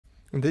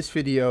In this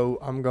video,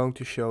 I'm going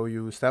to show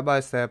you step by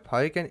step how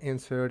you can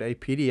insert a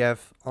PDF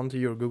onto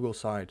your Google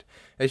site.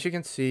 As you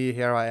can see,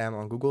 here I am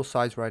on Google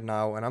Sites right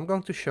now, and I'm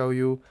going to show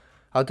you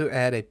how to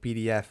add a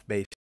PDF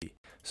basically.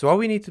 So what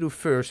we need to do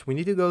first, we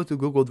need to go to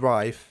Google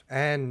Drive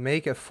and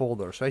make a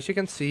folder. So as you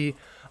can see,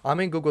 I'm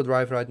in Google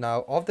Drive right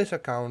now of this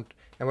account,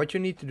 and what you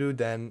need to do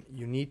then,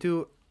 you need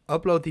to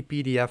upload the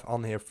PDF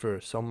on here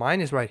first. So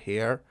mine is right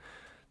here.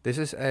 This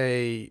is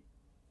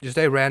just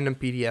a random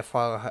PDF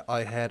file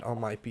I had on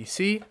my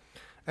PC,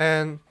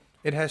 and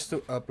it has to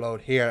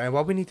upload here. And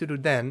what we need to do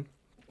then,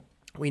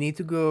 we need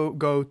to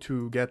go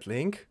to get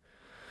link,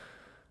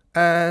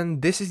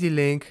 and this is the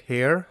link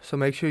here. So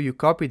make sure you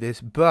copy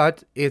this,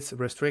 but it's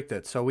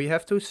restricted, so we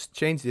have to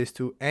change this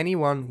to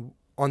anyone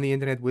on the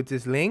internet with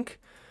this link,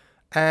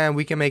 and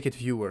we can make it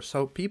viewers,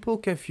 so people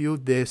can view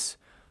this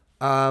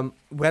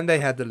when they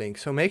had the link.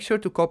 So make sure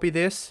to copy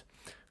this,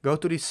 go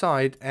to the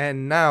site,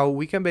 and now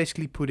we can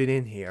basically put it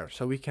in here.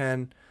 So we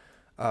can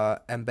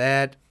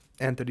embed,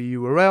 enter the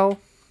URL.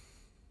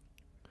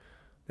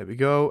 There we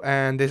go,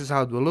 and this is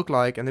how it will look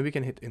like, and then we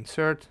can hit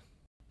insert.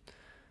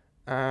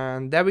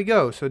 And there we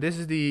go. So this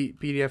is the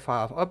PDF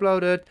file I've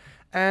uploaded,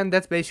 and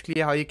that's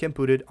basically how you can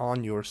put it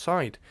on your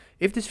site.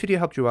 If this video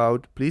helped you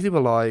out, please leave a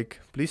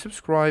like, please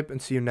subscribe,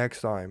 and see you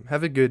next time.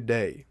 Have a good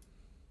day.